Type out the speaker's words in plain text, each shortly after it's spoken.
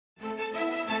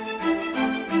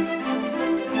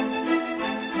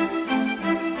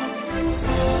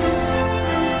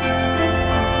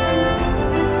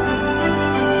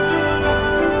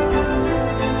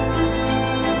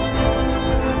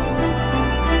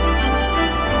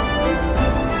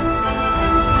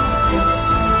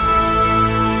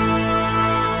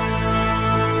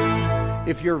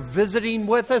If you're visiting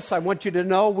with us, I want you to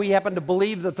know we happen to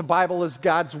believe that the Bible is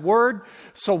God's Word.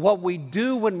 So what we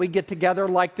do when we get together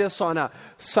like this on a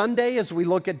Sunday is we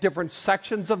look at different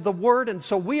sections of the Word. And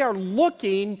so we are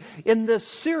looking in this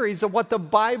series at what the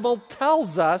Bible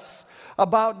tells us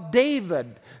about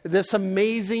David, this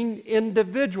amazing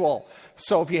individual.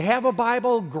 So if you have a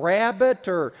Bible, grab it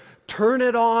or turn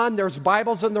it on. There's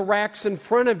Bibles in the racks in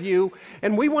front of you.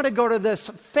 And we want to go to this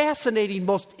fascinating,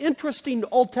 most interesting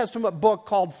Old Testament book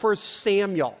called 1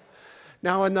 Samuel.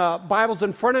 Now, in the Bibles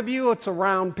in front of you, it's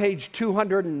around page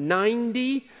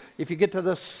 290. If you get to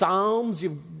the Psalms,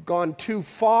 you've gone too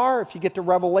far. If you get to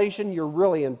Revelation, you're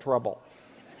really in trouble.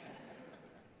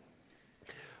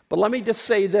 But let me just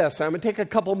say this. I'm going to take a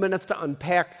couple minutes to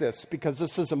unpack this because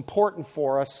this is important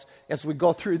for us as we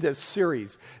go through this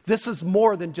series. This is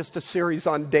more than just a series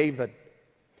on David.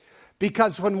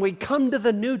 Because when we come to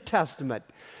the New Testament,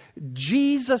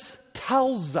 Jesus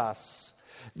tells us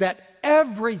that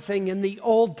everything in the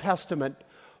Old Testament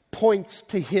points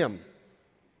to him.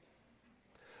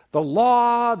 The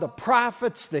law, the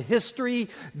prophets, the history.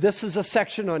 This is a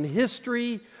section on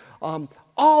history.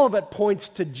 All of it points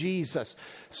to Jesus.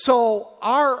 So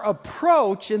our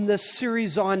approach in this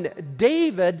series on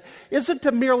David isn't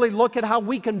to merely look at how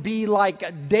we can be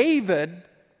like David,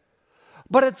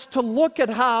 but it's to look at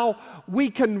how we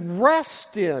can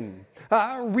rest in,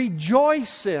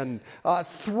 rejoice in,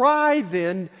 thrive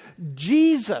in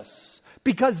Jesus.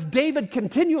 Because David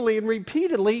continually and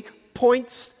repeatedly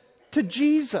points to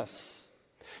Jesus.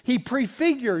 He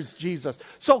prefigures Jesus.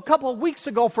 So a couple of weeks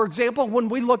ago, for example, when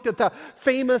we looked at the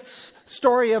famous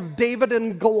story of David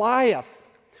and Goliath,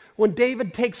 when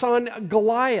David takes on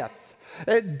Goliath,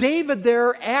 David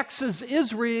there acts as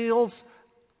Israel's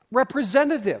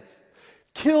representative,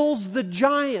 kills the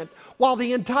giant, while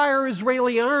the entire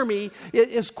Israeli army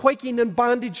is quaking in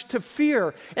bondage to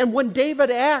fear. And when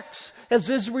David acts as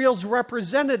Israel's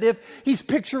representative, he's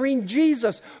picturing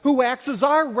Jesus, who acts as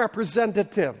our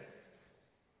representative,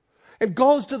 and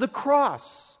goes to the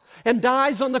cross and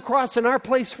dies on the cross in our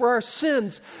place for our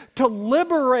sins to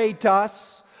liberate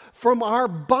us from our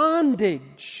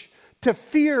bondage to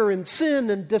fear and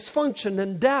sin and dysfunction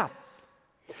and death.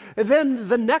 And then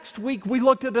the next week we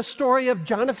looked at a story of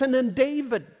Jonathan and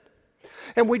David.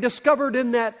 And we discovered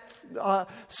in that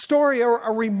story a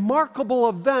remarkable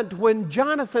event when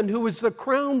Jonathan, who is the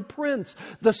crown prince,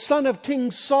 the son of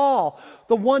King Saul,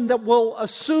 the one that will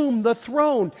assume the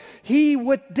throne, he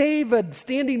with David,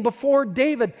 standing before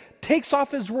David, takes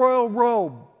off his royal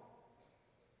robe,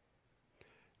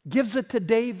 gives it to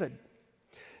David,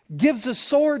 gives a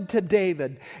sword to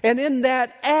David, and in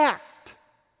that act,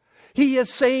 he is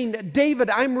saying, David,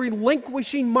 I'm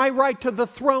relinquishing my right to the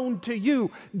throne to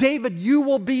you. David, you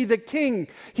will be the king.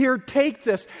 Here, take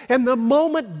this. And the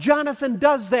moment Jonathan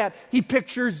does that, he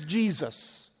pictures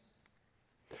Jesus.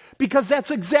 Because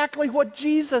that's exactly what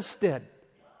Jesus did.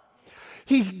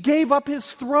 He gave up his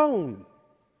throne.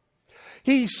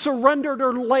 He surrendered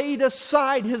or laid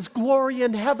aside his glory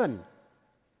in heaven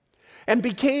and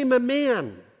became a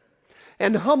man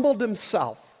and humbled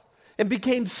himself and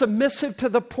became submissive to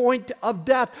the point of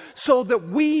death so that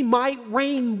we might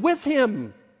reign with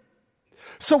him,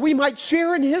 so we might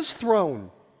share in his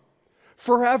throne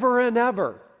forever and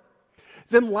ever.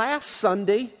 Then last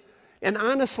Sunday, and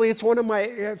honestly, it's one of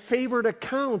my favorite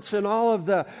accounts in all of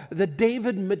the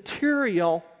David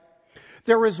material,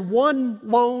 there is one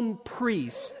lone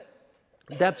priest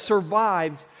that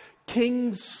survives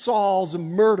King Saul's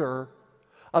murder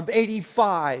of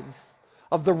 85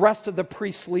 of the rest of the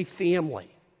priestly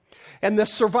family. And the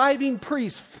surviving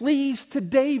priest flees to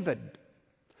David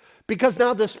because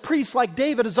now this priest, like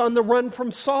David, is on the run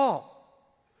from Saul.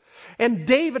 And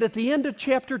David, at the end of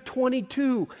chapter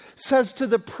 22, says to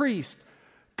the priest,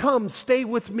 "Come, stay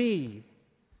with me.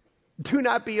 Do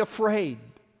not be afraid.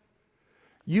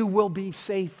 You will be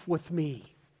safe with me."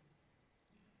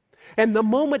 And the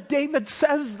moment David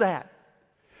says that,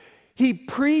 he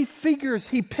prefigures,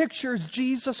 he pictures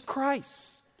Jesus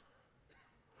Christ,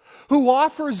 who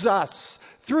offers us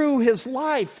through his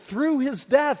life, through his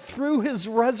death, through his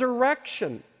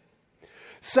resurrection,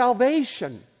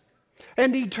 salvation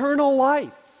and eternal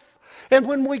life. And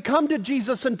when we come to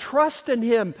Jesus and trust in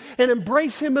him and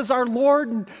embrace him as our Lord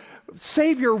and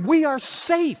Savior, we are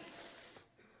safe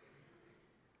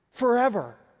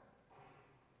forever.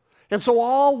 And so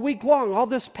all week long, all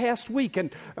this past week,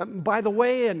 and by the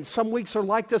way, and some weeks are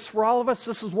like this for all of us,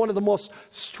 this is one of the most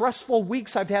stressful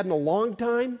weeks I've had in a long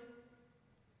time.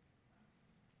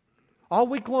 All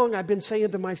week long, I've been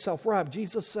saying to myself, Rob,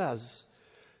 Jesus says,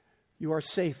 you are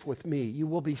safe with me. You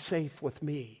will be safe with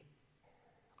me.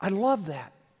 I love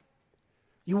that.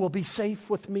 You will be safe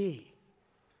with me.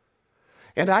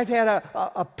 And I've had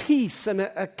a peace and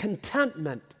a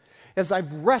contentment as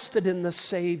I've rested in the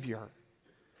Savior.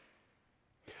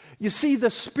 You see, the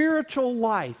spiritual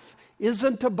life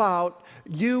isn't about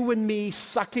you and me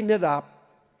sucking it up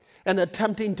and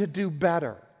attempting to do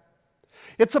better.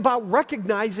 It's about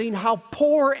recognizing how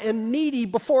poor and needy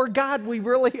before God we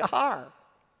really are.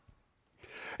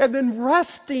 And then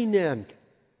resting in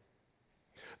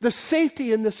the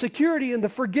safety and the security and the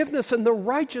forgiveness and the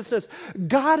righteousness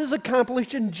God has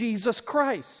accomplished in Jesus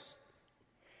Christ.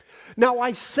 Now,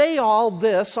 I say all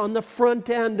this on the front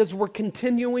end as we're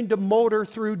continuing to motor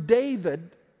through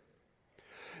David,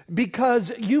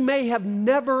 because you may have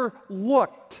never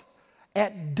looked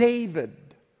at David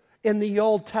in the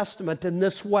Old Testament in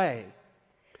this way,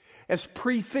 as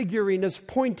prefiguring, as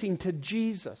pointing to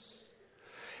Jesus.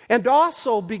 And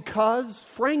also because,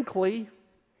 frankly,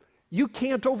 you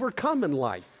can't overcome in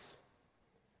life.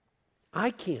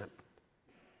 I can't.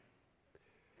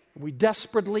 We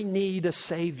desperately need a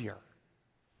Savior.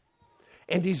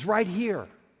 And He's right here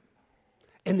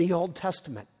in the Old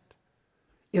Testament,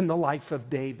 in the life of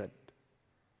David.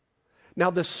 Now,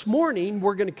 this morning,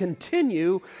 we're going to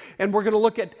continue, and we're going to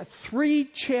look at three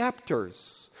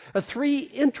chapters, three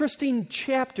interesting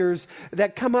chapters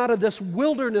that come out of this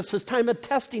wilderness, this time of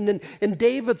testing in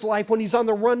David's life when he's on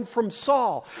the run from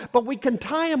Saul. But we can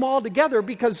tie them all together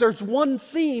because there's one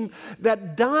theme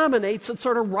that dominates and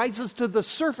sort of rises to the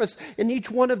surface in each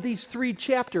one of these three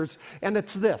chapters, and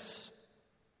it's this: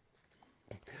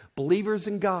 believers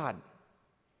in God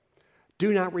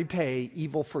do not repay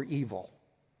evil for evil.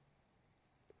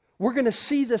 We're going to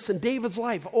see this in David's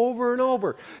life over and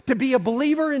over. To be a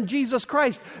believer in Jesus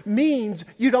Christ means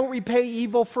you don't repay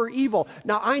evil for evil.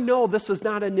 Now, I know this is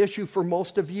not an issue for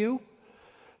most of you.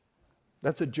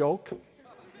 That's a joke.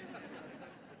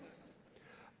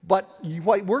 But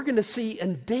what we're going to see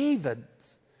in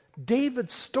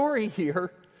David's story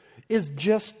here is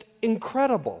just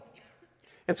incredible.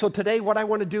 And so today what I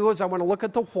want to do is I want to look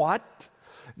at the what.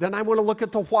 Then I want to look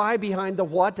at the why behind the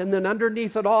what, and then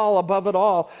underneath it all, above it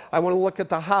all, I want to look at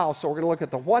the how. So we're going to look at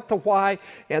the what, the why,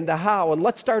 and the how. And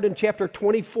let's start in chapter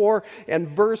 24 and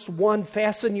verse 1.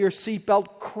 Fasten your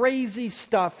seatbelt. Crazy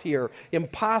stuff here.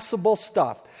 Impossible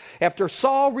stuff. After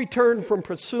Saul returned from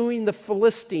pursuing the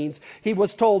Philistines, he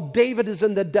was told David is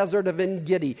in the desert of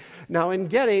En-Gedi. Now,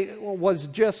 En-Gedi was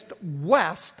just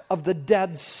west of the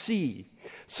Dead Sea.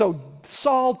 So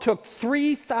Saul took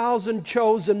 3,000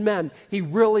 chosen men. He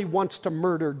really wants to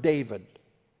murder David.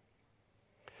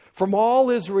 From all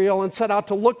Israel, and set out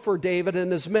to look for David and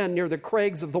his men near the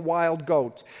crags of the wild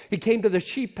goats. He came to the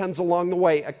sheep pens along the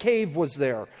way. A cave was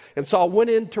there, and Saul went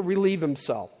in to relieve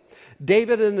himself.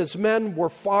 David and his men were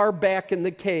far back in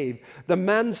the cave. The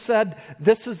men said,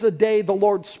 "This is the day the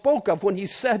Lord spoke of when He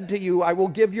said to you, I will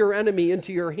give your enemy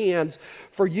into your hands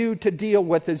for you to deal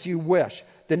with as you wish."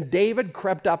 Then David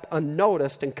crept up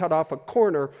unnoticed and cut off a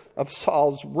corner of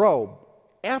Saul's robe.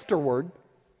 Afterward,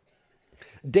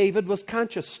 David was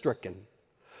conscience-stricken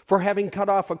for having cut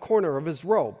off a corner of his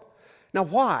robe. Now,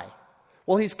 why?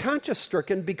 Well, he's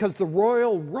conscience-stricken because the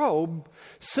royal robe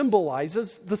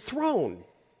symbolizes the throne.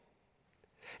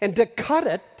 And to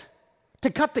cut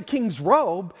the king's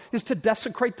robe, is to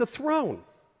desecrate the throne.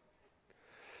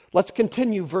 Let's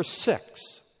continue verse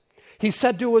 6. He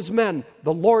said to his men,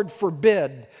 "The Lord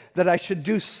forbid that I should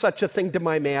do such a thing to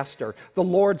my master, the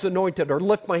Lord's anointed, or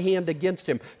lift my hand against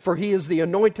him, for he is the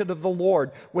anointed of the Lord."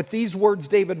 With these words,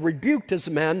 David rebuked his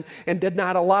men and did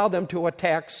not allow them to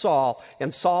attack Saul.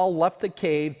 And Saul left the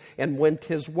cave and went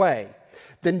his way.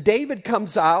 Then David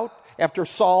comes out after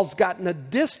Saul's gotten a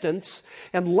distance,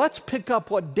 and let's pick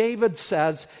up what David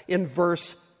says in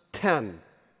verse 10.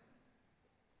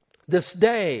 "This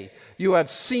day you have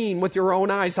seen with your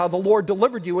own eyes how the Lord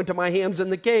delivered you into my hands in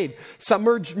the cave. Some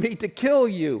urged me to kill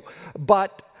you,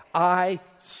 but I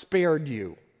spared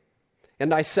you.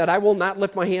 And I said, I will not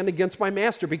lift my hand against my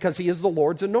master because he is the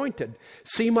Lord's anointed.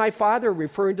 See my father,"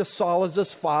 referring to Saul as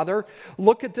his father,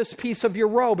 "look at this piece of your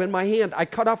robe in my hand. I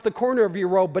cut off the corner of your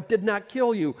robe, but did not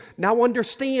kill you. Now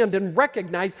understand and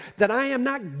recognize that I am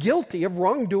not guilty of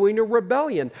wrongdoing or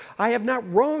rebellion. I have not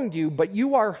wronged you, but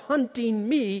you are hunting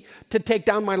me to take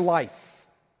down my life."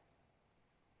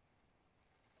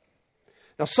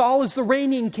 Now, Saul is the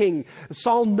reigning king.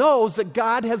 Saul knows that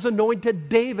God has anointed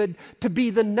David to be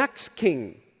the next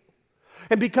king.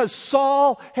 And because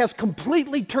Saul has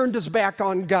completely turned his back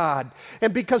on God,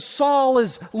 and because Saul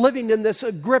is living in this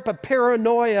grip of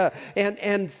paranoia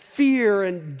and fear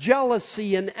and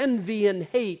jealousy and envy and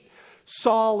hate,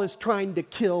 Saul is trying to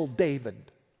kill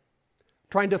David,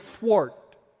 trying to thwart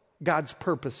God's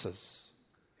purposes.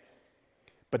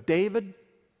 But David,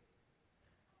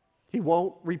 he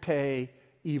won't repay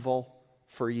evil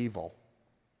for evil.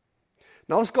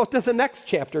 Now let's go to the next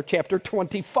chapter, chapter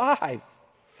 25.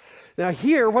 Now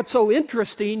here, what's so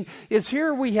interesting is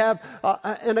here we have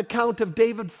an account of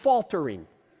David faltering.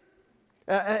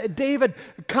 David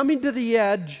coming to the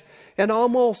edge and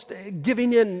almost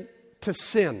giving in to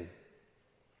sin.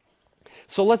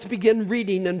 So let's begin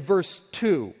reading in verse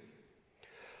 2.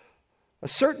 A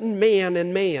certain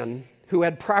man who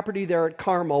had property there at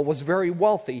Carmel was very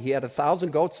wealthy. He had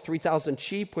 1,000 goats, 3,000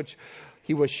 sheep, which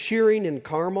he was shearing in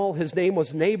Carmel. His name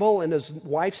was Nabal, and his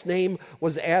wife's name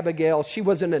was Abigail. She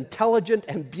was an intelligent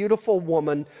and beautiful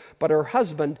woman, but her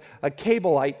husband, a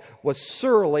Calebite, was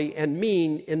surly and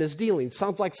mean in his dealings.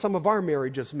 Sounds like some of our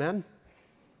marriages, men.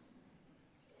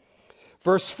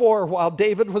 Verse 4, while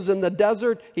David was in the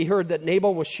desert, he heard that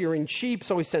Nabal was shearing sheep,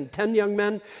 so he sent 10 young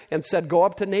men and said, go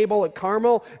up to Nabal at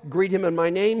Carmel, greet him in my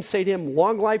name, say to him,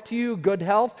 long life to you, good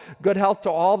health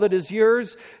to all that is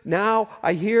yours. Now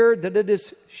I hear that it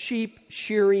is sheep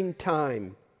shearing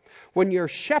time. When your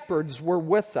shepherds were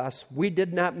with us, we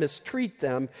did not mistreat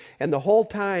them, and the whole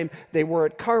time they were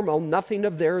at Carmel, nothing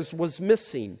of theirs was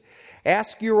missing.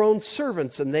 Ask your own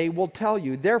servants, and they will tell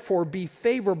you. Therefore, be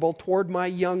favorable toward my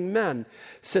young men,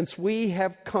 since we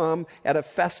have come at a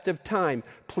festive time.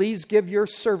 Please give your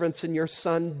servants and your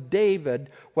son David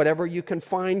whatever you can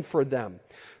find for them.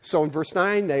 So in verse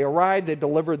 9, they arrive, they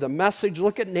deliver the message.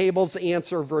 Look at Nabal's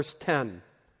answer, verse 10.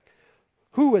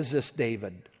 Who is this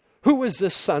David? Who is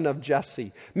this son of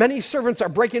Jesse? Many servants are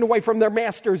breaking away from their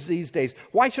masters these days.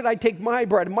 Why should I take my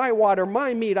bread, my water,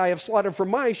 my meat I have slaughtered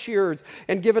from my shears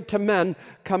and give it to men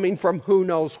coming from who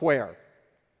knows where?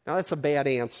 Now that's a bad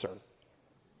answer.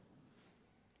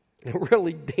 A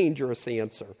really dangerous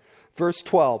answer. Verse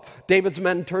 12, David's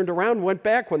men turned around and went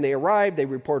back. When they arrived, they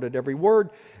reported every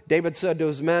word. David said to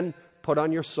his men, put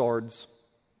on your swords.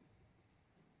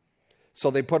 So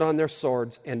they put on their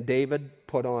swords, and David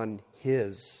put on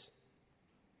his.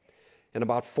 And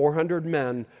about 400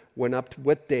 men went up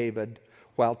with David,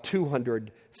 while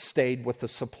 200 stayed with the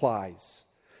supplies.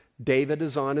 David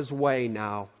is on his way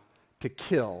now to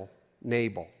kill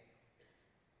Nabal.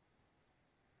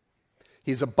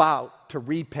 He's about to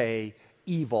repay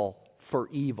evil for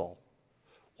evil.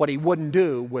 What he wouldn't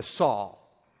do with Saul.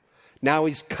 Now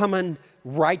he's coming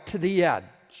right to the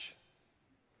edge.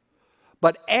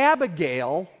 But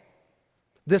Abigail,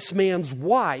 this man's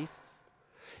wife,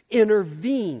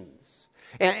 intervenes.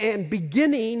 And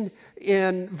beginning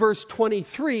in verse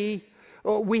 23,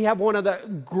 we have one of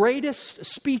the greatest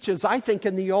speeches, I think,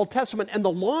 in the Old Testament, and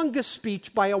the longest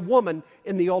speech by a woman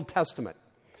in the Old Testament.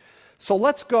 So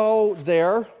let's go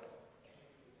there.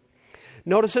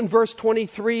 Notice in verse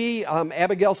 23,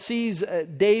 Abigail sees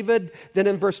David. Then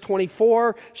in verse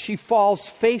 24, she falls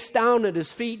face down at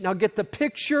his feet. Now get the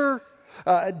picture.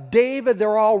 David,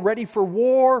 they're all ready for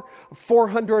war.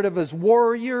 400 of his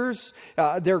warriors.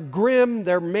 They're grim,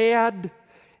 they're mad.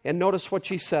 And notice what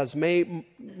she says. May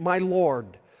my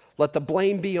Lord, let the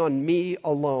blame be on me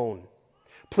alone.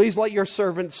 Please let your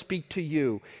servant speak to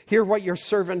you. Hear what your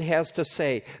servant has to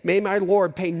say. May my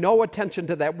Lord pay no attention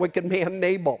to that wicked man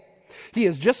Nabal. He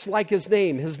is just like his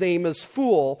name. His name is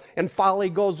Fool, and folly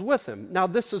goes with him. Now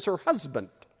this is her husband.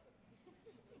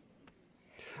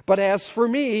 But as for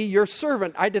me, your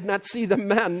servant, I did not see the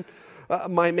men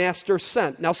my master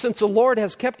sent. Now, since the Lord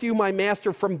has kept you, my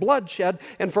master, from bloodshed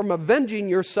and from avenging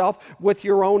yourself with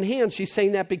your own hands. She's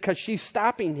saying that because she's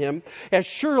stopping him. As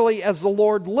surely as the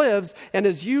Lord lives and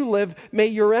as you live, may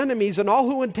your enemies and all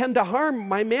who intend to harm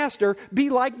my master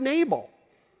be like Nabal.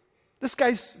 This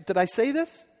guy's, did I say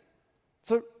this?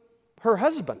 So, her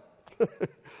husband.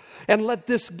 And let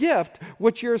this gift,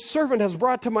 which your servant has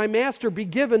brought to my master, be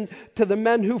given to the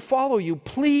men who follow you.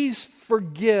 Please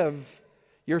forgive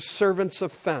your servant's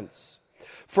offense.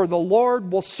 For the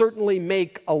Lord will certainly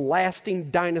make a lasting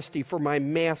dynasty for my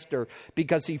master,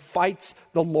 because he fights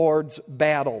the Lord's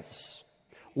battles.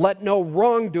 Let no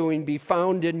wrongdoing be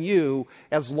found in you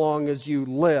as long as you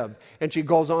live. And she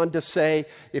goes on to say,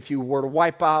 if you were to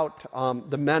wipe out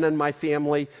the men in my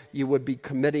family, you would be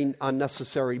committing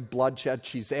unnecessary bloodshed.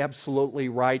 She's absolutely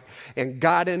right. And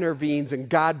God intervenes, and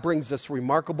God brings this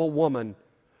remarkable woman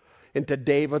into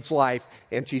David's life.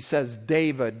 And she says,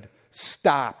 David,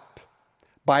 stop.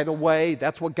 By the way,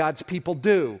 that's what God's people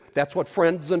do. That's what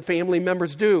friends and family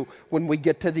members do when we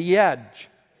get to the edge.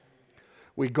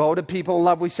 We go to people in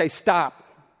love, we say, stop.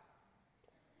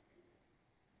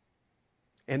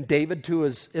 And David, to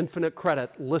his infinite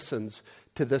credit, listens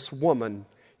to this woman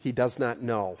he does not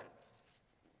know.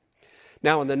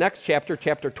 Now, in the next chapter,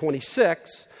 chapter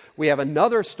 26, we have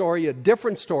another story, a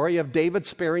different story of David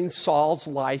sparing Saul's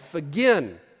life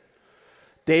again.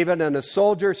 David and a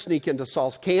soldier sneak into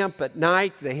Saul's camp at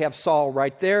night. They have Saul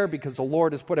right there because the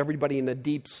Lord has put everybody in a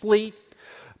deep sleep.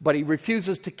 But he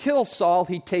refuses to kill Saul.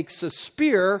 He takes a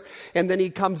spear, and then he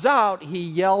comes out. He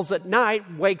yells at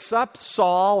night, wakes up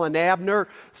Saul and Abner,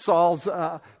 Saul's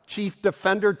chief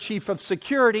defender, chief of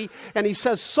security, and he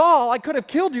says, Saul, I could have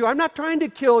killed you. I'm not trying to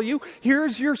kill you.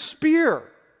 Here's your spear.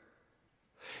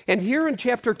 And here in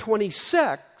chapter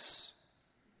 26,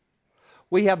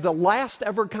 we have the last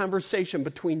ever conversation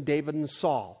between David and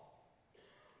Saul.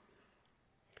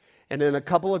 And in a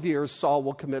couple of years, Saul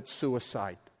will commit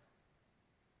suicide.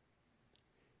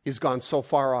 He's gone so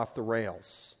far off the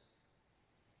rails.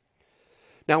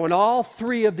 Now, in all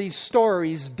three of these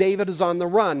stories, David is on the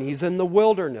run. He's in the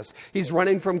wilderness. He's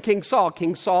running from King Saul.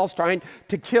 King Saul's trying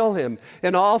to kill him.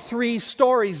 In all three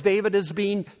stories, David is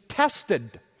being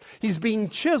tested. He's being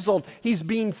chiseled. He's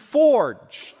being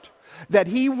forged. That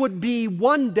he would be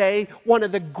one day one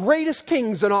of the greatest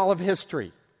kings in all of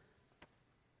history.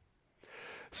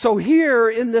 So here,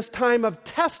 in this time of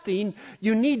testing,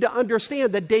 you need to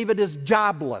understand that David is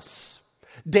jobless.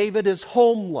 David is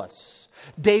homeless.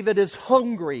 David is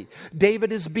hungry.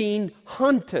 David is being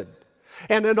hunted.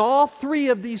 And in all three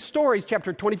of these stories,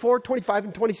 chapter 24, 25,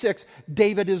 and 26,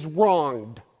 David is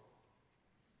wronged.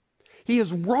 He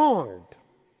is wronged.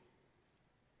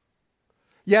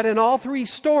 Yet in all three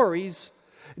stories,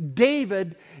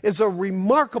 David is a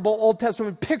remarkable Old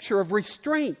Testament picture of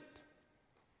restraint,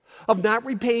 of not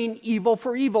repaying evil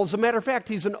for evil. As a matter of fact,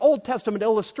 he's an Old Testament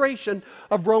illustration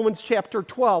of Romans chapter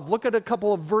 12. Look at a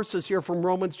couple of verses here from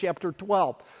Romans chapter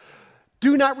 12.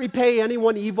 Do not repay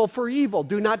anyone evil for evil.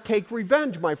 Do not take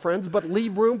revenge, my friends, but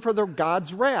leave room for the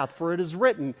God's wrath. For it is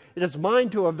written, it is mine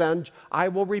to avenge, I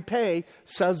will repay,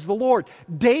 says the Lord.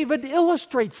 David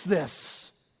illustrates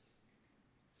this.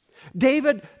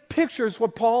 David pictures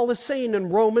what Paul is saying in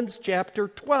Romans chapter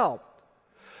 12.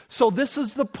 So this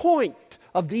is the point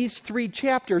of these three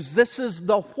chapters. This is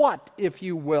the what, if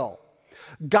you will.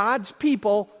 God's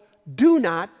people do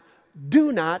not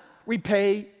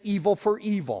repay evil for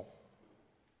evil.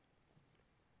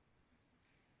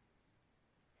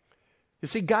 You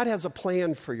see, God has a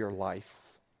plan for your life,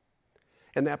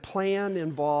 and that plan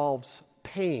involves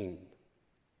pain.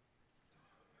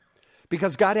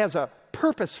 Because God has a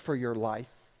purpose for your life,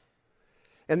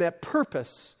 and that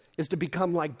purpose is to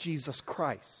become like Jesus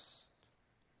Christ.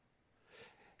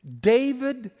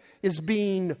 David is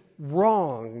being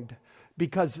wronged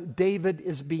because David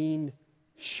is being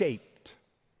shaped,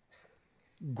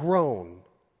 grown.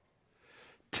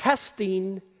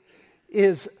 Testing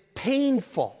is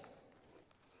painful,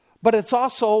 but it's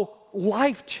also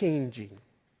life-changing.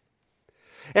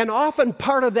 And often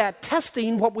part of that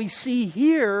testing, what we see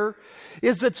here,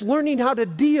 is it's learning how to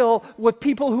deal with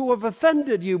people who have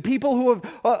offended you, people who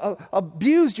have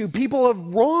abused you, people who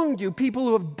have wronged you, people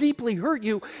who have deeply hurt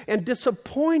you and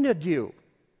disappointed you.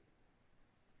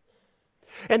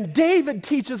 And David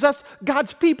teaches us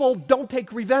God's people don't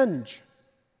take revenge.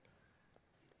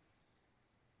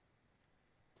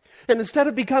 And instead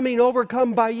of becoming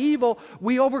overcome by evil,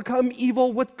 we overcome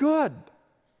evil with good.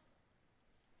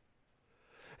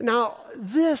 Now,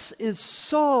 this is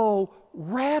so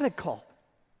radical,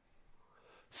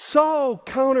 so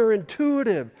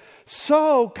counterintuitive,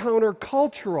 so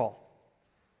countercultural.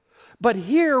 But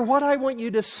here, what I want you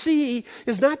to see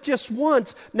is not just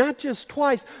once, not just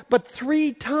twice, but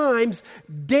 3 times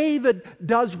David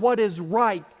does what is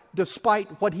right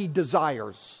despite what he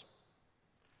desires.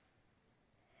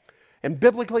 And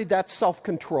biblically, that's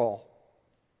self-control.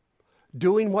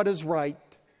 Doing what is right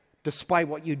despite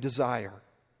what you desire.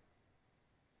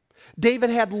 David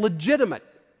had legitimate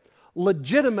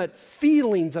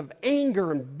feelings of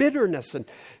anger and bitterness and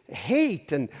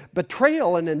hate and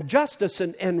betrayal and injustice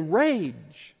and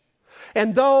rage.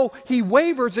 And though he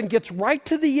wavers and gets right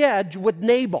to the edge with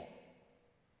Nabal.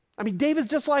 I mean, David's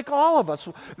just like all of us.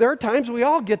 There are times we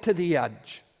all get to the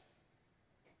edge.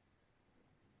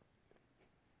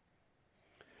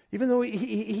 Even though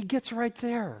he gets right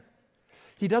there,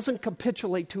 he doesn't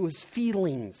capitulate to his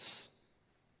feelings.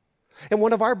 And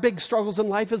one of our big struggles in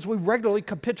life is we regularly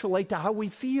capitulate to how we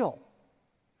feel.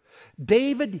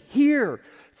 David here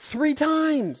 3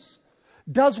 times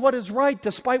does what is right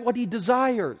despite what he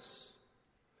desires.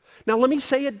 Now let me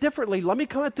say it differently. Let me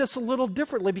come at this a little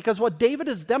differently, because what David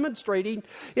is demonstrating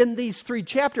in these 3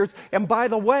 chapters, and by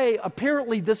the way,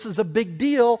 apparently this is a big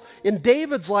deal in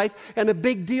David's life and a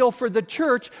big deal for the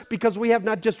church, because we have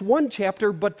not just 1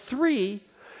 chapter but 3.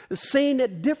 Saying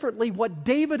it differently, what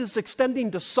David is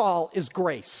extending to Saul is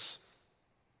grace.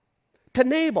 To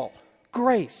Nabal,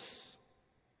 Grace.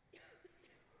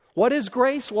 What is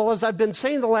grace? Well, as I've been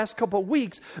saying the last couple of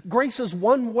weeks, grace is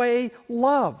one-way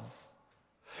love.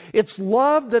 It's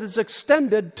love that is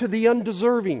extended to the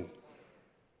undeserving.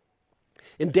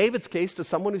 In David's case, to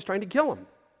someone who's trying to kill him.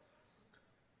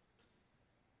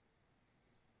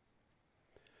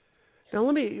 Now,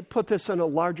 let me put this in a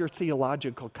larger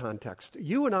theological context.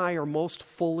 You and I are most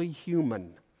fully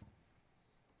human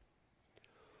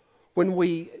when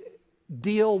we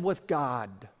deal with God,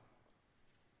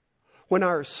 when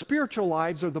our spiritual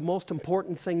lives are the most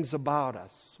important things about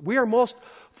us. We are most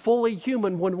fully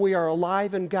human when we are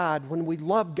alive in God, when we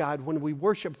love God, when we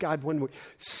worship God, when we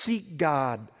seek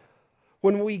God,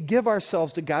 when we give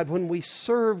ourselves to God, when we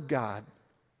serve God.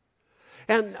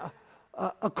 And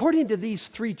according to these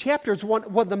 3 chapters, one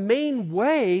of the main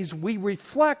ways we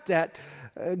reflect that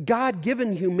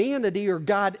God-given humanity or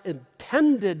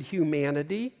God-intended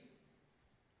humanity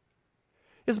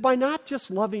is by not just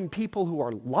loving people who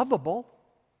are lovable,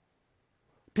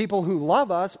 people who love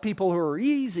us, people who are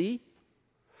easy,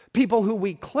 people who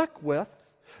we click with.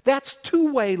 That's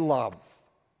two-way love.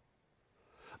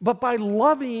 But by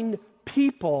loving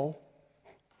people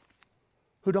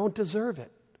who don't deserve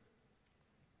it.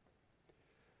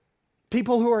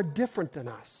 People who are different than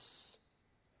us.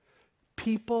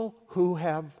 People who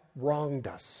have wronged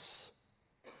us.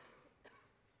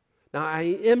 Now, I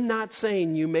am not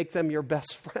saying you make them your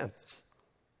best friends.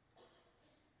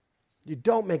 You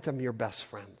don't make them your best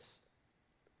friends.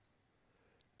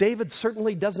 David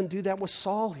certainly doesn't do that with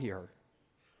Saul here.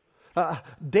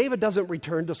 David doesn't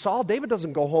return to Saul. David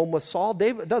doesn't go home with Saul.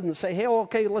 David doesn't say, hey,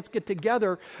 okay, let's get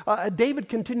together. David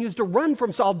continues to run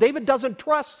from Saul. David doesn't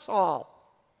trust Saul.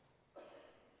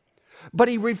 But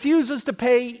he refuses to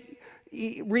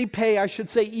repay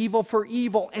evil for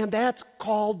evil, and that's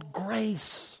called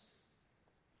grace.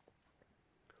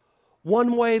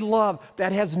 One-way love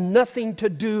that has nothing to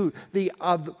do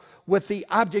with the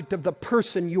object of the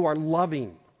person you are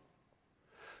loving.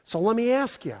 So let me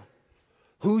ask you,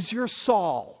 who's your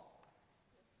Saul?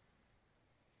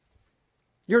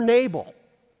 Your Nabal.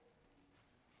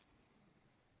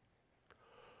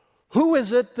 Who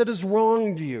is it that has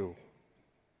wronged you?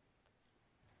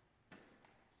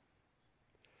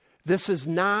 This is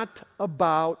not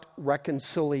about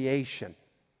reconciliation.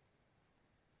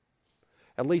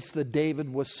 At least the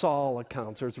David with Saul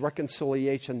accounts. There's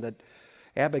reconciliation that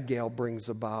Abigail brings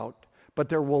about. But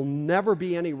there will never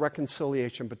be any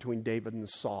reconciliation between David and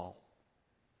Saul.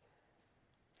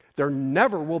 There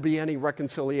never will be any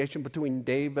reconciliation between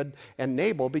David and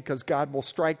Nabal because God will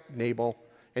strike Nabal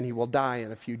and he will die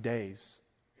in a few days.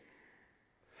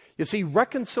 You see,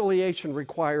 reconciliation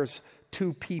requires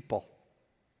 2 people.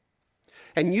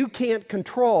 And you can't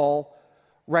control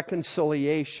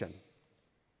reconciliation.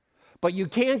 But you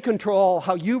can control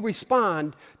how you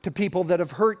respond to people that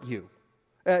have hurt you,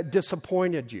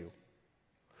 disappointed you,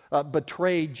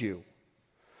 betrayed you.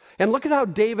 And look at how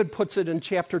David puts it in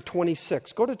chapter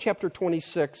 26. Go to chapter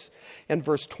 26 and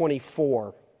verse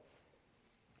 24.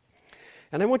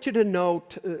 And I want you to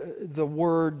note the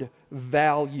word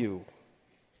value.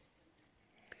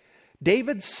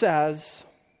 David says,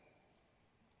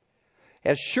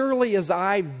 as surely as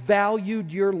I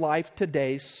valued your life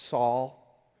today, Saul,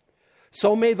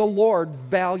 so may the Lord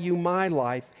value my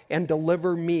life and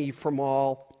deliver me from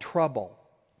all trouble.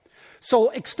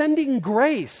 So extending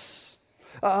grace,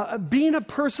 being a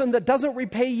person that doesn't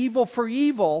repay evil for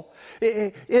evil,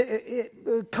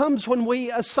 it comes when we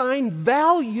assign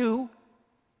value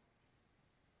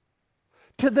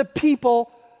to the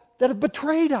people that have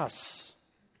betrayed us.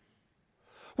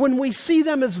 When we see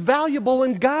them as valuable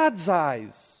in God's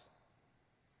eyes,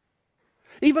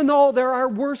 even though they're our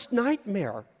worst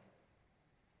nightmare.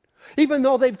 Even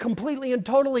though they've completely and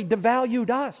totally devalued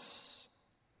us.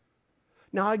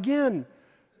 Now again,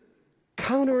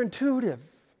 counterintuitive,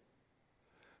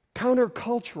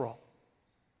 countercultural.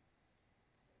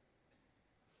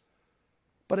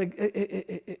 But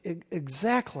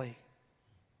exactly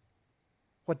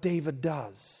what David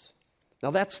does.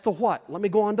 Now that's the what. Let me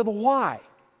go on to the why.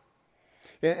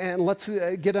 And let's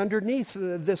get underneath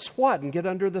this what and get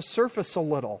under the surface a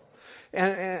little.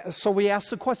 And so we ask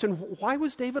the question, why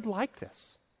was David like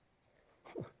this?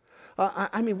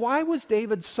 Why was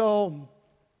David so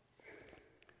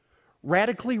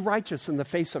radically righteous in the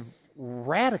face of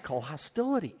radical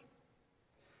hostility?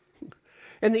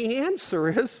 And the answer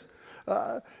is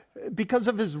because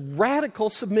of his radical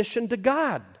submission to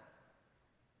God.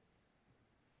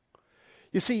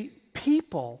 You see,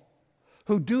 people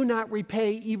who do not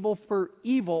repay evil for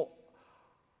evil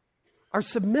are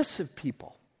submissive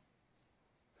people.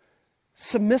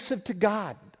 Submissive to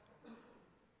God.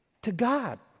 to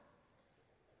God.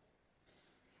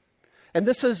 And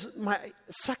this is my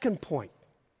second point.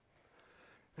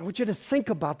 I want you to think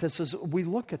about this as we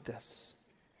look at this.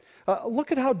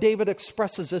 Look at how David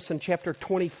expresses this in chapter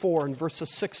 24 and verses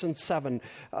 6 and 7.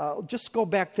 Just go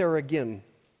back there again.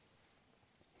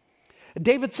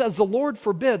 David says, "The Lord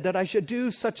forbid that I should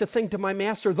do such a thing to my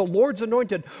master, the Lord's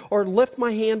anointed, or lift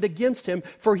my hand against him,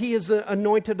 for he is the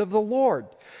anointed of the Lord."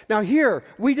 Now here,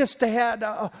 we just had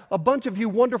a bunch of you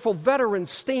wonderful veterans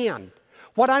stand.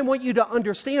 What I want you to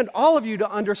understand, all of you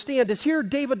to understand, is here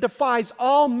David defies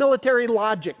all military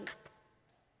logic,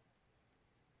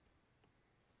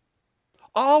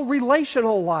 all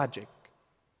relational logic,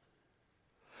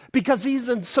 because he's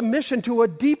in submission to a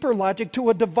deeper logic, to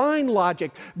a divine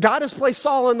logic. God has placed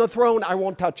Saul on the throne, I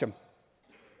won't touch him.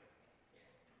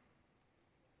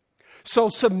 So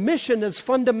submission is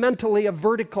fundamentally a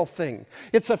vertical thing.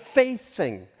 It's a faith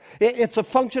thing. It's a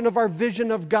function of our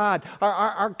vision of God,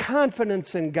 our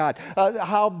confidence in God,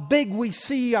 how big we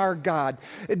see our God.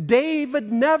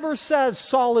 David never says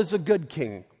Saul is a good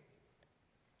king.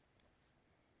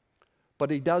 But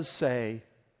he does say,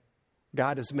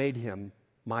 God has made him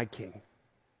my king,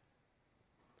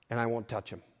 and I won't touch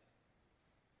him.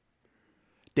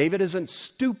 David isn't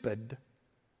stupid.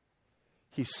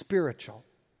 He's spiritual.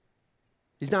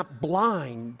 He's not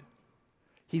blind.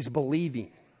 He's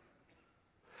believing.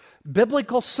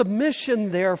 Biblical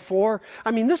submission, therefore,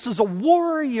 this is a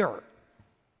warrior.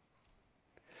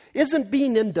 Isn't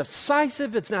being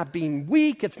indecisive, it's not being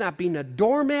weak, it's not being a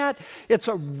doormat. It's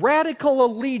a radical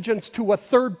allegiance to a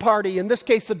third party, in this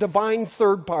case a divine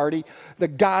third party, the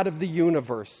God of the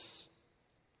universe,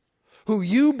 who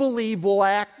you believe will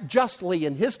act justly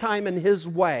in his time and his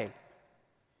way.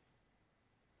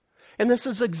 And this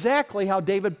is exactly how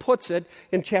David puts it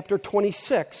in chapter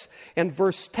 26 and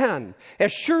verse 10.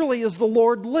 "As surely as the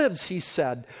Lord lives," he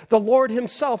said, "the Lord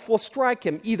himself will strike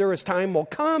him. Either his time will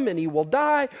come and he will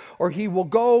die, or he will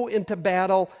go into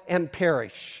battle and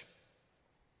perish."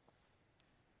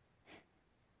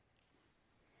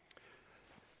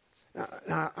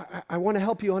 Now, I want to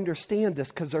help you understand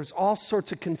this because there's all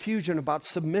sorts of confusion about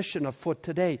submission afoot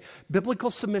today.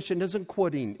 Biblical submission isn't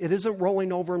quitting. It isn't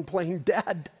rolling over and playing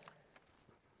dead.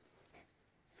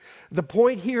 The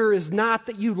point here is not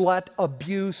that you let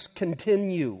abuse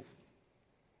continue.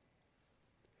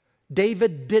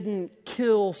 David didn't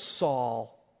kill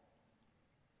Saul,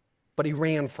 but he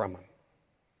ran from him.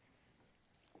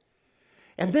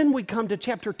 And then we come to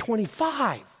chapter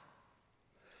 25.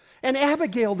 And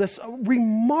Abigail, this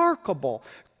remarkable,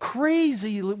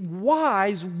 crazy,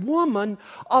 wise woman,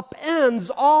 upends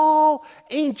all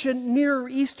ancient Near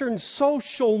Eastern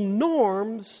social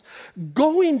norms,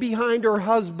 going behind her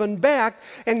husband back,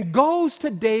 and goes to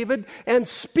David and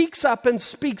speaks up and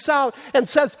speaks out and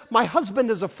says, "My husband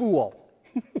is a fool."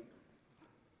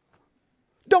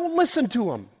 Don't listen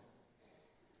to him.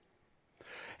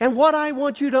 And what I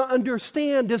want you to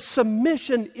understand is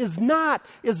submission is not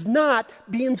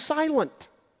being silent.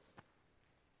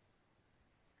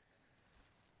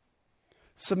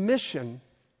 Submission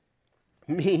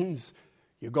means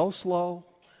you go slow,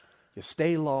 you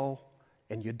stay low,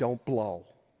 and you don't blow.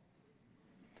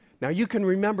 Now you can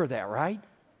remember that, right?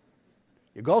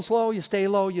 You go slow, you stay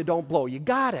low, you don't blow. You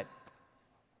got it.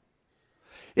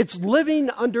 It's living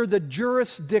under the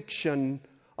jurisdiction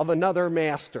of another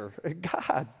master,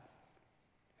 God.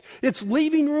 It's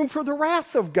leaving room for the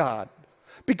wrath of God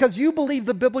because you believe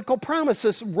the biblical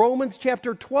promises. Romans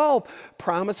chapter 12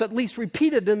 promise, at least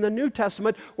repeated in the New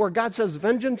Testament, where God says,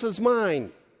 "Vengeance is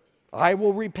mine. I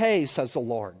will repay," says the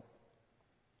Lord.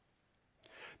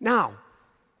 Now,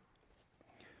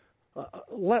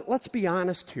 let's be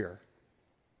honest here.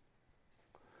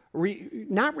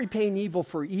 Not repaying evil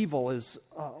for evil is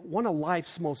one of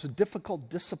life's most difficult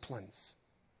disciplines.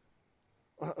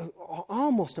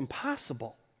 Almost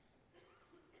impossible.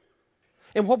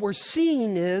 And what we're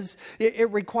seeing is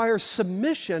it requires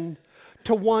submission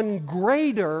to one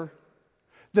greater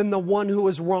than the one who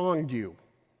has wronged you.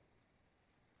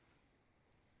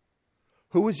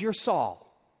 Who is your Saul?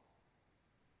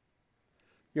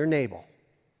 Your Nabal.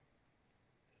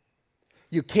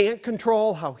 You can't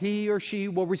control how he or she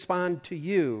will respond to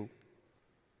you,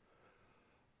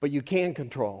 but you can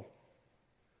control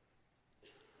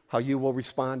how you will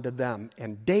respond to them.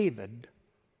 And David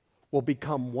will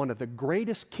become one of the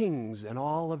greatest kings in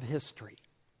all of history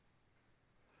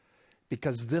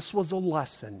because this was a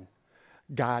lesson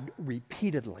God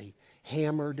repeatedly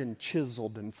hammered and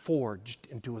chiseled and forged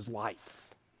into his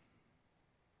life.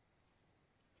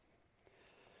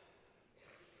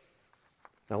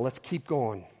 Now let's keep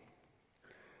going.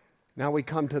 Now we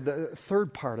come to the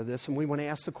third part of this, and we want to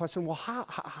ask the question, well,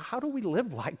 how do we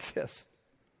live like this?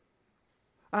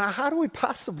 How do we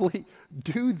possibly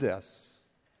do this?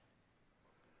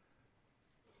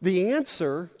 The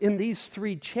answer in these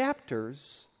 3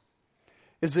 chapters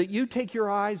is that you take your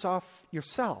eyes off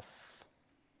yourself,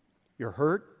 your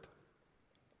hurt,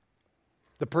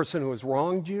 the person who has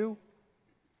wronged you,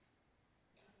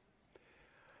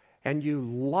 and you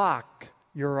lock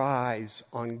your eyes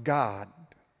on God,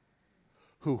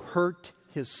 who hurt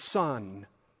his Son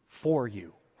for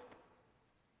you.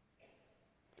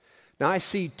 Now, I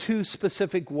see 2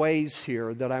 specific ways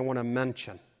here that I want to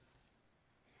mention.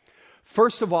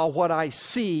 First of all, what I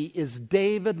see is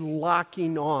David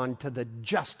locking on to the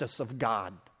justice of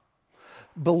God,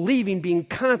 believing, being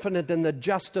confident in the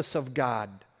justice of God.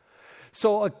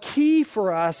 So a key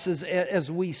for us is, as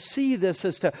we see this,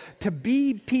 is to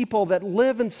be people that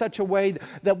live in such a way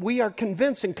that we are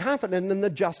convinced and confident in the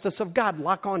justice of God.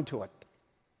 Lock onto it.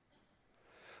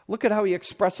 Look at how he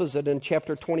expresses it in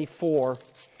chapter 24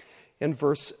 in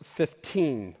verse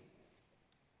 15.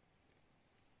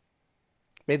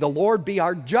 May the Lord be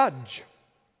our judge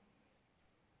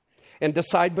and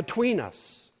decide between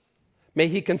us. May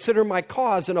he consider my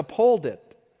cause and uphold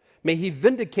it. May he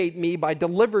vindicate me by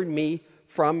delivering me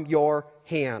from your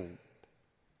hand.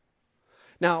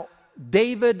 Now,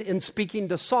 David, in speaking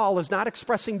to Saul, is not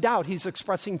expressing doubt. He's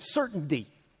expressing certainty.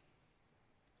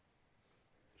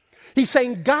 He's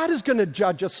saying, God is going to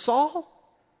judge us, Saul.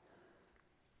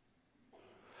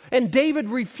 And David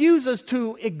refuses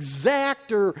to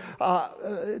exact or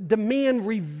demand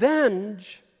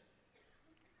revenge.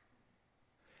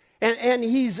 And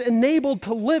he's enabled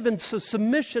to live in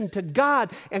submission to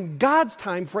God and God's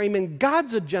time frame and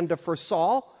God's agenda for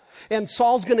Saul. And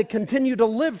Saul's going to continue to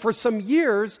live for some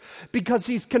years because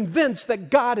he's convinced that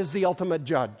God is the ultimate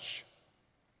judge.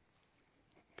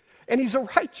 And he's a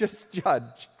righteous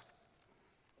judge.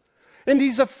 And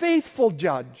he's a faithful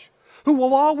judge who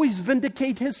will always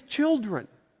vindicate his children.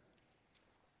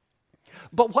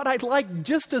 But what I like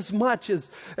just as much as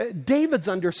David's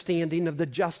understanding of the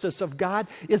justice of God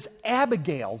is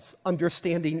Abigail's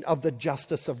understanding of the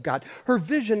justice of God. Her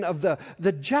vision of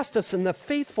the justice and the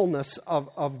faithfulness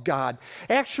of God.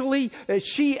 Actually,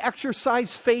 she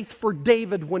exercised faith for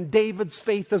David when David's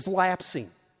faith is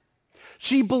lapsing.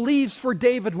 She believes for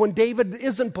David when David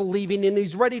isn't believing and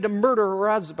he's ready to murder her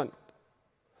husband.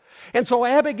 And so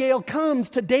Abigail comes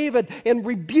to David and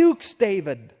rebukes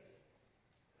David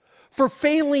for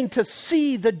failing to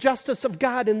see the justice of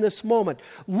God in this moment.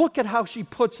 Look at how she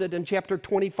puts it in chapter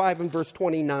 25 and verse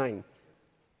 29.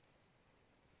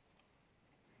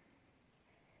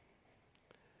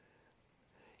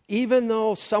 Even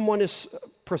though someone is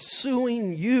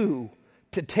pursuing you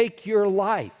to take your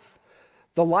life,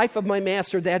 the life of my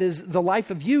master, that is the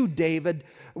life of you, David,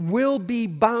 will be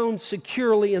bound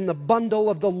securely in the bundle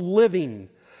of the living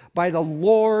by the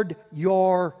Lord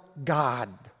your God.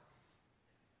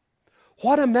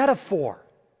 What a metaphor.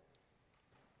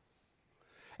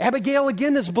 Abigail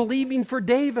again is believing for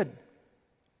David.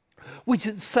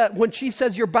 When she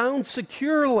says you're bound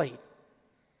securely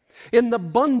in the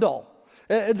bundle,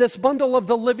 this bundle of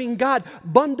the living God.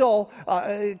 Bundle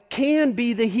can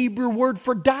be the Hebrew word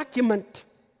for document,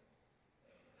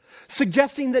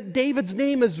 suggesting that David's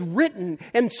name is written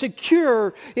and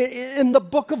secure in the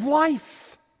book of life.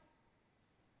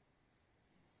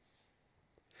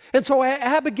 And so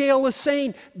Abigail is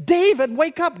saying, David,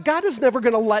 wake up. God is never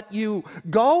going to let you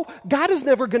go. God is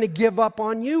never going to give up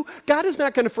on you. God is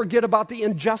not going to forget about the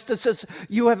injustices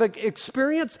you have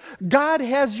experienced. God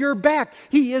has your back.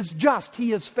 He is just.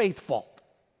 He is faithful.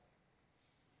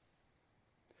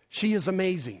 She is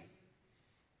amazing.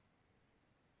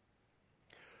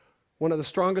 One of the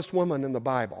strongest women in the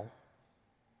Bible.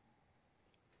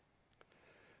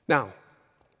 Now,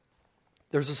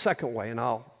 there's a second way, and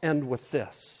I'll end with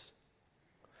this.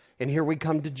 And here we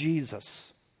come to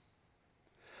Jesus.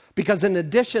 Because in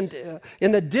addition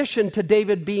to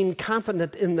David being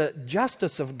confident in the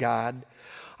justice of God,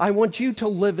 I want you to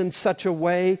live in such a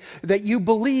way that you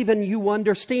believe and you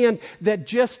understand that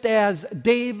just as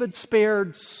David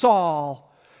spared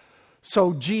Saul,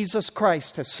 so Jesus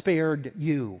Christ has spared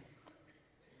you.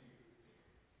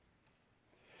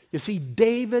 You see,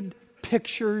 David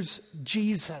pictures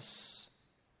Jesus.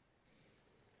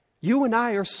 You and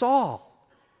I are Saul.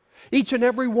 Each and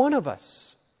every one of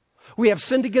us. We have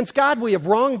sinned against God, we have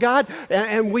wronged God,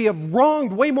 and we have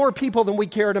wronged way more people than we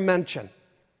care to mention.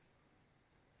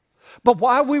 But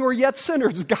while we were yet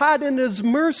sinners, God in His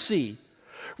mercy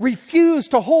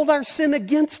refused to hold our sin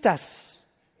against us.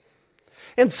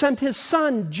 and sent his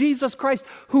Son, Jesus Christ,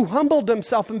 who humbled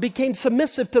himself and became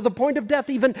submissive to the point of death,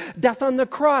 even death on the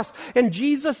cross. And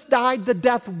Jesus died the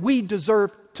death we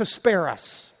deserve to spare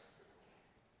us.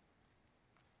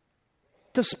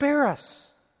 To spare us.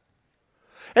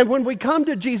 And when we come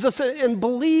to Jesus and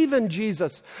believe in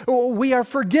Jesus, we are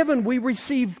forgiven. We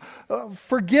receive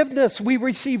forgiveness. We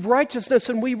receive righteousness,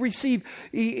 and we receive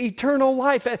eternal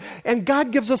life. And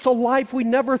God gives us a life we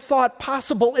never thought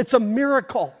possible. It's a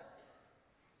miracle.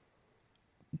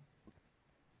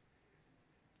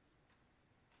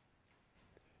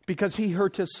 Because he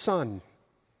hurt his Son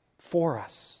for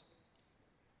us.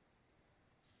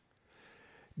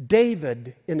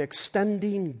 David, in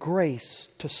extending grace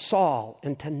to Saul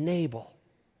and to Nabal,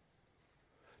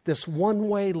 this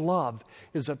one-way love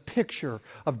is a picture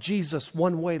of Jesus'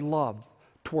 one-way love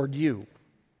toward you.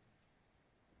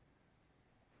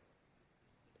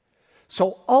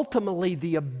 So ultimately,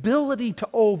 the ability to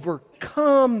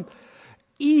overcome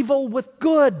evil with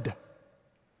good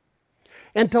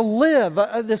and to live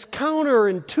this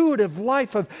counterintuitive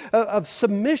life of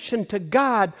submission to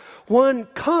God, one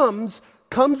comes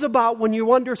about when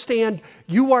you understand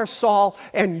you are Saul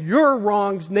and your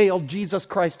wrongs nailed Jesus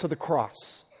Christ to the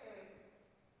cross.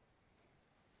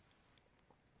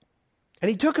 And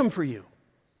he took him for you.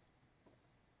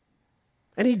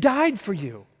 And he died for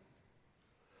you.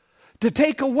 To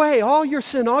take away all your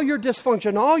sin, all your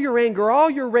dysfunction, all your anger, all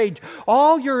your rage,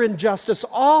 all your injustice,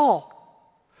 all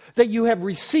that you have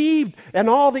received and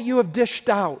all that you have dished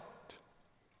out.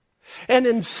 And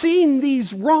in seeing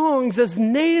these wrongs as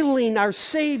nailing our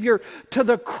Savior to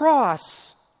the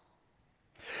cross,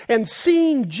 and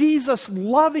seeing Jesus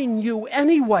loving you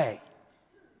anyway,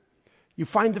 you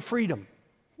find the freedom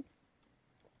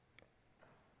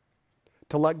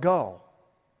to let go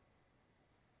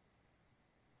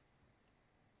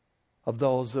of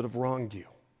those that have wronged you.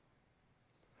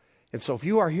 And so if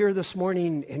you are here this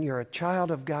morning and you're a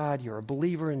child of God, you're a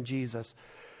believer in Jesus,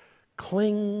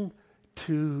 cling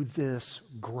to this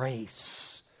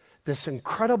grace, this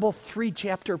incredible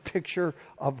 3-chapter picture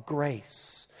of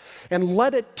grace. And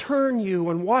let it turn you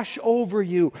and wash over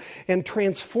you and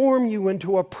transform you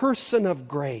into a person of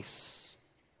grace.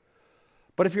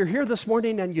 But if you're here this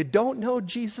morning and you don't know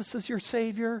Jesus as your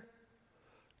Savior,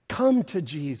 come to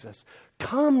Jesus.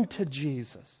 Come to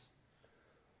Jesus.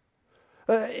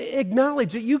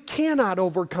 Acknowledge that you cannot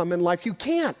overcome in life. You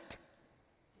can't.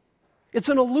 It's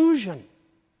an illusion.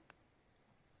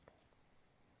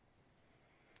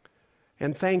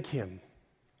 And thank him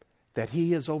that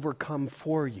he has overcome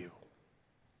for you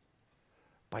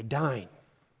by dying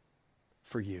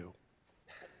for you.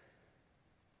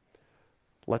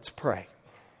 Let's pray.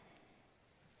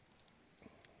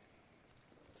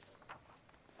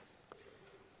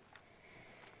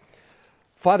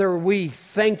 Father, we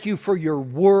thank you for your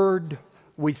word.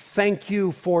 We thank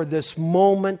you for this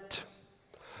moment.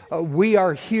 We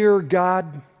are here,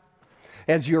 God,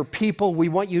 as your people. We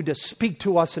want you to speak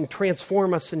to us and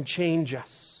transform us and change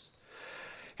us.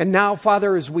 And now,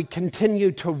 Father, as we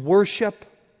continue to worship,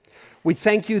 we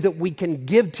thank you that we can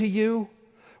give to you.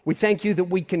 We thank you that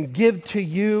we can give to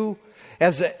you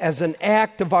as an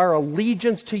act of our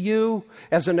allegiance to you,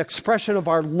 as an expression of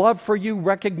our love for you,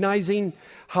 recognizing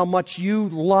how much you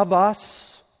love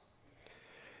us.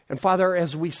 And Father,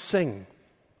 as we sing,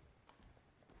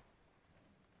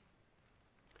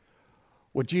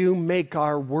 would you make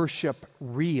our worship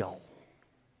real?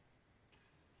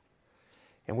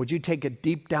 And would you take it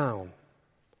deep down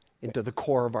into the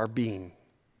core of our being?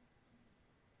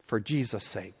 For Jesus'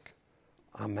 sake,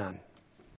 amen.